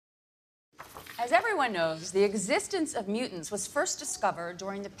As everyone knows, the existence of mutants was first discovered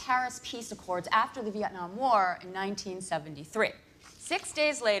during the Paris Peace Accords after the Vietnam War in 1973. 6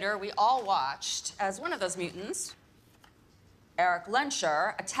 days later, we all watched as one of those mutants, Eric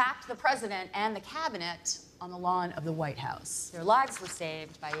Lenscher, attacked the president and the cabinet on the lawn of the White House. Their lives were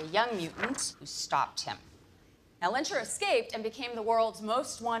saved by a young mutant who stopped him. Now, Lenscher escaped and became the world's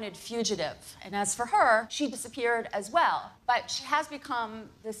most wanted fugitive. And as for her, she disappeared as well. But she has become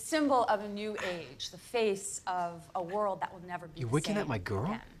the symbol of a new age, the face of a world that will never be the same. You winking at my girl?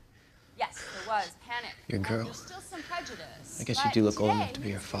 Again. Yes, there was panic. Your girl? There's still some prejudice. I guess you do look old enough to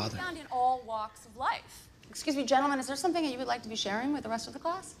be her mutants can father. Found in all walks of life. Excuse me, gentlemen, is there something that you would like to be sharing with the rest of the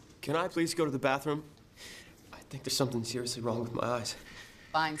class? Can I please go to the bathroom? I think there's something seriously wrong with my eyes.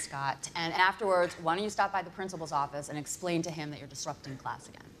 Fine, Scott. And afterwards, why don't you stop by the principal's office and explain to him that you're disrupting class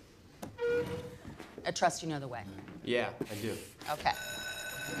again? I trust you know the way. Yeah, I do. Okay.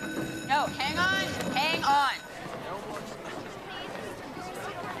 No, hang on, hang on.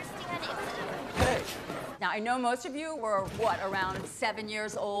 Hey! Now, I know most of you were, what, around 7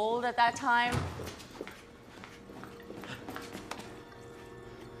 years old at that time?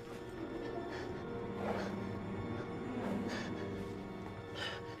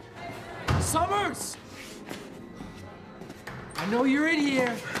 Summers! I know you're in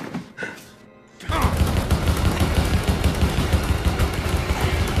here.